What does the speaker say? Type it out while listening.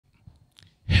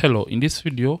Hello, in this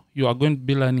video, you are going to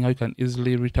be learning how you can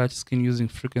easily retouch skin using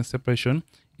frequency separation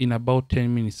in about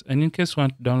 10 minutes. And in case you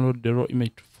want to download the raw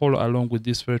image to follow along with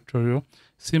this tutorial,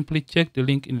 simply check the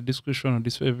link in the description of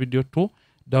this video to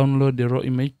download the raw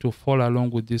image to follow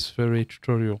along with this very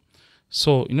tutorial.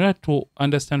 So in order to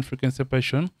understand frequency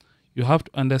separation, you have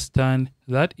to understand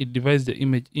that it divides the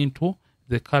image into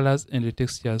the colors and the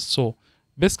textures. So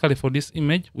basically for this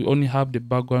image, we only have the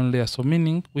background layer. So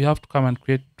meaning we have to come and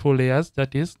create two layers,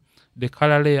 that is the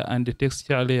color layer and the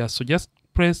texture layer. So just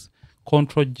press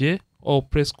Ctrl J or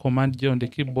press Command J on the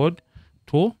keyboard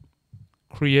to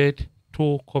create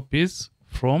two copies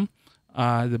from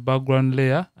the background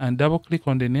layer, and double click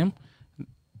on the name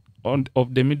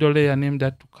of the middle layer, name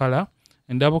that to color,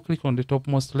 and double click on the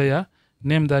topmost layer,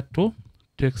 name that to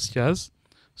textures.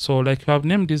 So like you have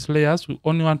named these layers, we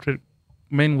only want to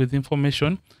remain with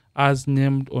information as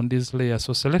named on this layer.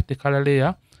 So select the color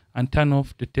layer and turn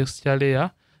off the texture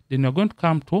layer. Then you're going to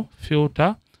come to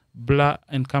filter, blur,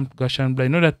 and come to Gaussian blur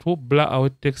in order to blur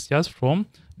out textures from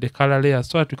the color layer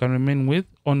so that you can remain with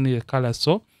only the color.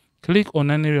 So click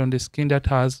on an area on the skin that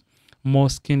has more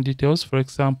skin details, for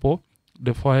example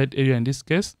the forehead area in this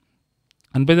case,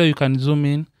 and better you can zoom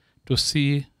in to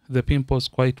see the pimples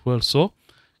quite well. So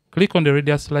click on the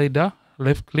radius slider,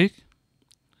 left click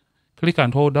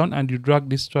and hold down, and you drag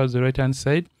this towards the right hand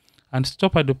side and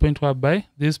stop at the point whereby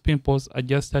these pimples are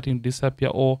just starting to disappear,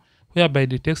 or whereby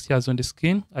the textures on the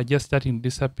skin are just starting to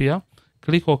disappear.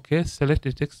 Click OK, select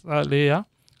the texture layer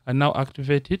and now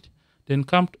activate it. Then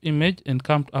come to image and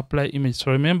come to apply image.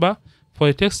 So remember, for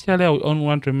a texture layer, we only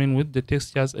want to remain with the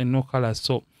textures and no colors.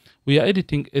 So we are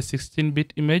editing a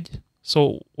 16-bit image.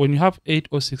 So when you have 8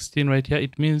 or 16 right here,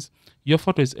 it means your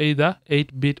photo is either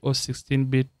 8-bit or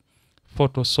 16-bit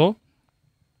photo. So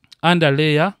under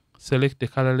layer, select the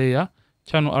color layer,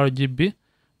 channel RGB,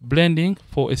 blending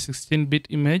for a 16-bit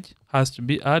image has to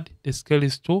be added. The scale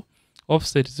is 2,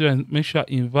 offset 0, and make sure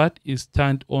invert is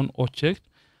turned on or checked,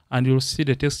 and you'll see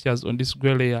the textures on this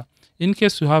gray layer. In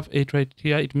case you have 8 right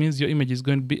here, it means your image is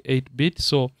going to be 8-bit.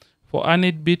 So for an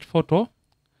 8-bit photo,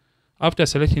 after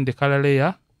selecting the color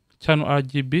layer, channel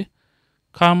RGB,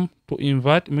 come to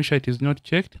invert, make sure it is not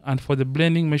checked, and for the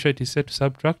blending, make sure it is set to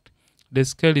subtract. The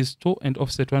scale is 2 and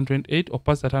offset 128, or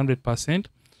pass at 100%,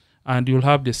 and you'll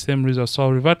have the same result. So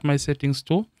I'll revert my settings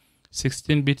to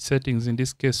 16-bit settings in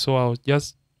this case. So I'll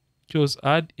just choose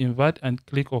add, invert, and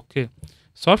click OK.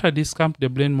 So after this, come to the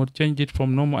blend mode, change it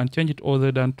from normal and change it all the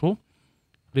way down to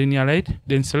linear light.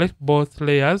 Then select both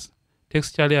layers,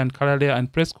 texture layer and color layer, and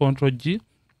press Ctrl G,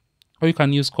 or you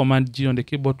can use Command G on the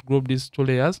keyboard to group these two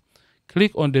layers.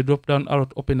 Click on the drop down arrow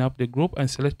to open up the group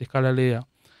and select the color layer.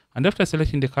 And after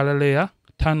selecting the color layer,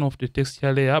 turn off the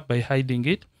texture layer by hiding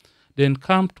it. Then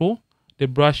come to the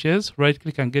brushes, right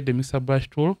click and get the mixer brush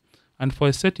tool. And for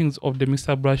the settings of the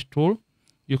mixer brush tool,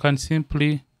 you can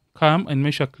simply come and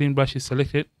make sure clean brush is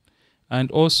selected. And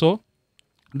also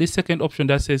this second option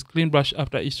that says clean brush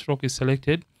after each stroke is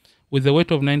selected, with a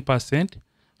weight of 9%,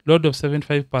 load of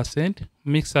 75%,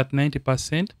 mix at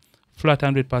 90%, flat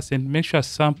 100%. Make sure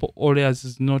sample all layers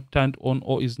is not turned on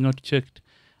or is not checked.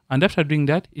 And after doing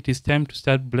that, it is time to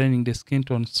start blending the skin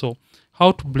tone. So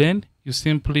how to blend? You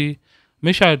simply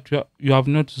make sure you have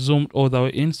not zoomed all the way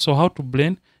in. So how to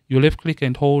blend? You left click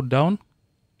and hold down,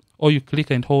 or you click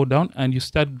and hold down, and you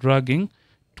start dragging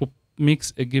to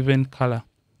mix a given color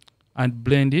and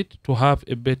blend it to have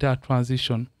a better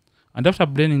transition. And after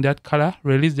blending that color,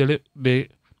 release the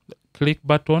click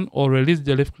button, or release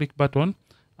the left click button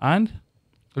and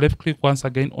left click once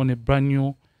again on a brand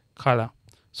new color.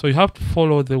 So you have to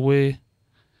follow the way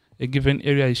a given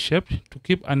area is shaped to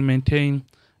keep and maintain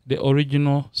the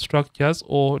original structures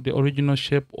or the original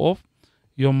shape of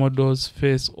your model's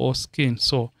face or skin.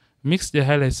 So mix the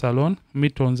highlights alone,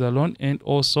 midtones alone, and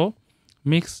also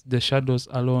mix the shadows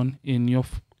alone in your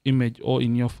image or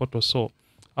in your photo. So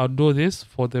I'll do this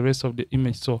for the rest of the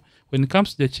image. So when it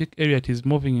comes to the cheek area, it is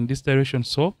moving in this direction.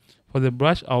 So for the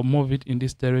brush, I'll move it in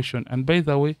this direction. And by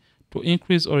the way, to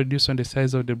increase or reduce on the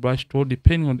size of the brush tool,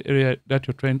 depending on the area that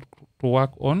you're trying to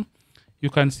work on, you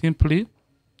can simply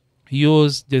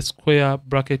use the square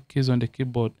bracket keys on the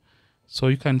keyboard. So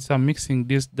you can start mixing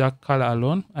this dark color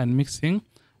alone and mixing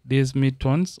these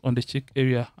midtones on the cheek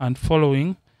area and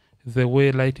following the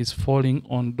way light is falling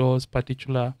on those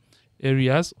particular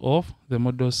areas of the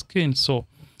model's skin. So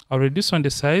I'll reduce on the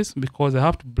size because I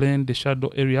have to blend the shadow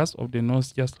areas of the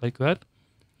nose just like that,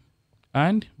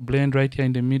 and blend right here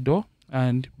in the middle,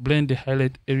 and blend the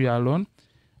highlight area alone,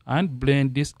 and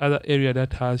blend this other area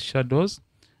that has shadows.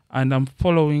 And I'm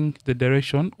following the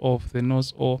direction of the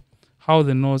nose, or how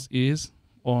the nose is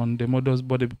on the model's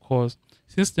body, because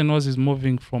Since the nose is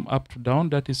moving from up to down,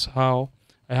 that is how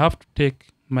I have to take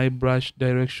my brush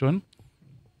direction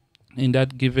in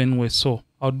that given way. So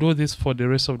I'll do this for the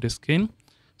rest of the skin.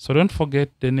 So don't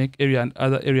forget the neck area and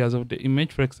other areas of the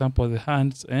image, for example, the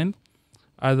hands and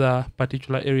other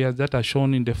particular areas that are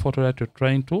shown in the photo that you're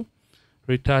trying to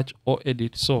retouch or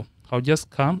edit. So I'll just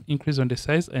come, increase on the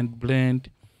size and blend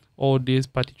all these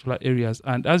particular areas.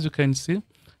 And as you can see,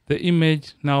 the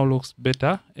image now looks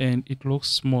better and it looks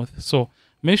smooth. So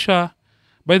make sure,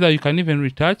 by the way, you can even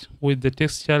retouch with the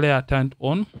texture layer turned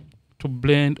on to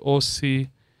blend or see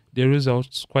the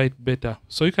results quite better.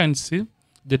 So you can see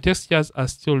the textures are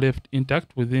still left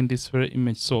intact within this very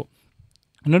image. So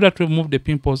in order to remove the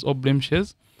pimples or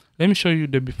blemishes, let me show you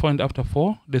the before and after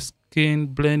for the skin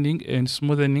blending and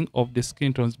smoothening of the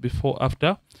skin tones before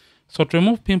after. So to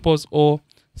remove pimples or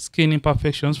skin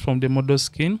imperfections from the model's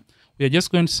skin, we are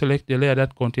just going to select the layer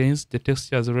that contains the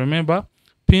textures. Remember,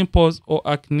 pimples or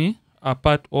acne are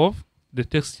part of the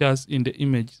textures in the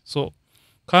image. So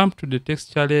come to the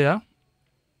texture layer,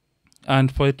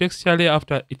 and for a texture layer,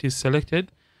 after it is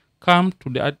selected, come to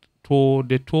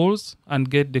the tools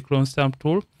and get the clone stamp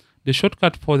tool. The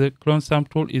shortcut for the clone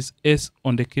stamp tool is S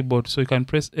on the keyboard, so you can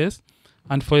press S.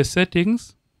 And for your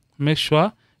settings, make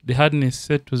sure the hardness is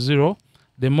set to 0.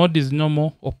 The mode is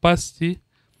normal, opacity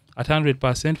at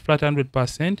 100%, flat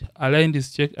 100%, align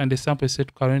is checked, and the sample is set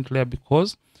to current layer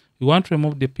because we want to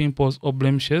remove the pimples or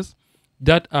blemishes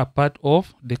that are part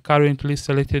of the currently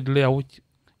selected layer, which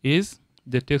is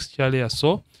the texture layer.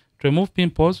 So to remove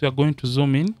pimples, we are going to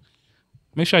zoom in.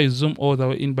 Make sure you zoom all the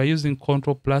way in by using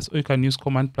Ctrl+, or you can use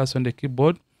Command+ on the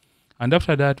keyboard. And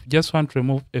after that, we just want to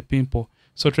remove a pimple.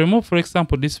 So to remove, for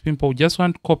example, this pimple, we just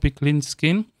want to copy clean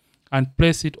skin and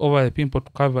place it over the pimple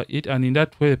to cover it. And in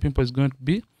that way, the pimple is going to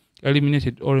be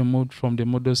eliminated or removed from the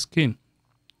model skin.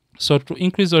 So to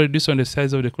increase or reduce on the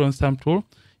size of the clone stamp tool,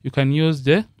 you can use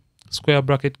the square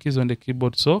bracket keys on the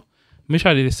keyboard. So make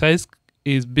sure that the size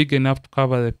is big enough to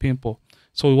cover the pimple.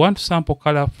 So we want to sample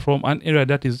color from an area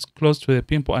that is close to the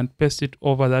pimple and paste it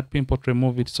over that pimple to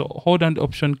remove it. So hold down the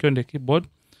Option key on the keyboard.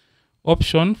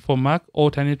 Option for Mac,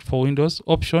 alternate for Windows.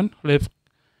 Option left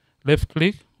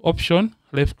click, Option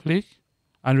left click,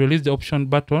 and release the Option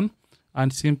button,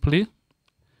 and simply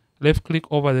left click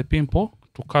over the pimple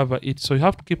to cover it. So you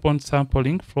have to keep on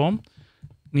sampling from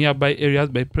nearby areas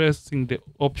by pressing the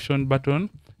Option button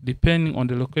depending on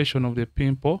the location of the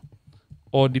pimple,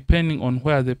 or depending on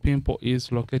where the pimple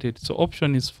is located. So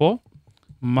Option is for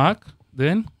Mac,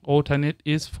 then alternate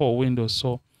is for Windows.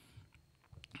 So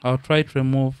I'll try to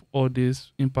remove all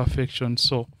these imperfections.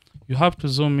 So you have to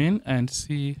zoom in and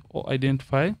see or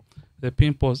identify the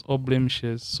pimples or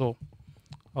blemishes. So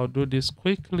I'll do this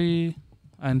quickly,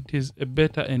 and it is a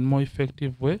better and more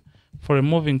effective way for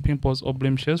removing pimples or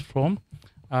blemishes from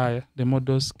the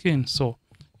model's skin. So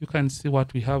you can see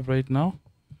what we have right now,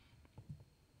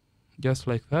 just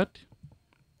like that.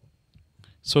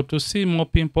 So to see more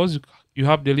pimples, you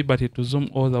have the liberty to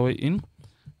zoom all the way in,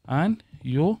 and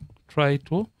you try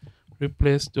to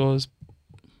replace those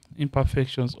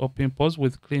imperfections or pimples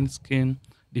with clean skin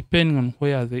depending on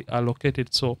where they are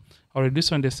located. So I'll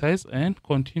reduce on the size and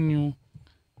continue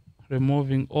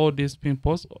removing all these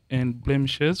pimples and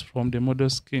blemishes from the model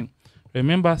skin.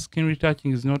 Remember, skin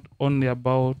retouching is not only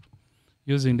about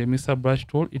using the Mr. Brush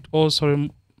tool, it also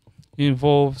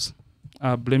involves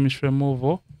blemish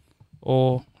removal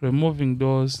or removing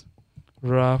those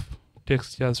rough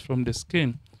textures from the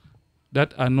skin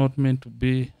that are not meant to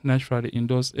be naturally in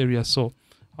those areas. So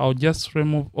I'll just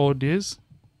remove all these,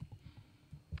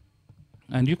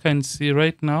 and you can see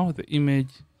right now the image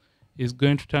is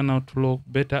going to turn out to look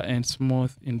better and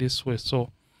smooth in this way. So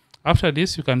after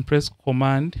this, you can press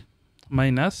Command-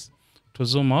 to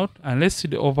zoom out, and let's see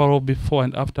the overall before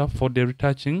and after for the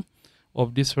retouching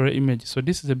of this very image. So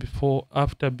this is a before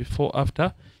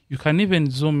after. You can even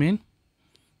zoom in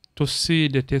to see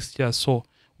the texture. So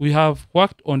we have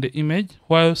worked on the image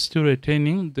while still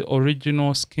retaining the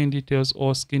original skin details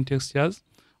or skin textures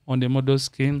on the model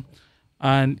skin,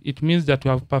 and it means that we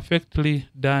have perfectly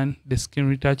done the skin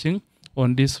retouching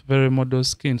on this very model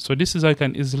skin. So this is how you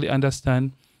can easily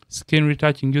understand skin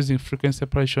retouching using frequency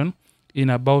separation in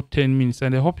about 10 minutes.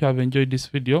 And I hope you have enjoyed this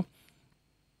video.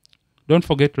 Don't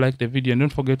forget to like the video, and don't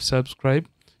forget to subscribe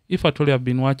if at all you have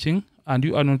been watching and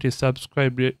you are not a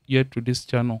subscriber yet to this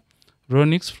channel.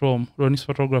 Ronnix from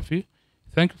ronnixphotography.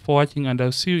 Thank you for watching, and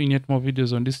I'll see you in yet more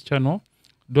videos on this channel.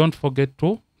 Don't forget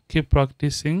to keep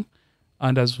practicing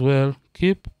and as well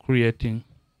keep creating.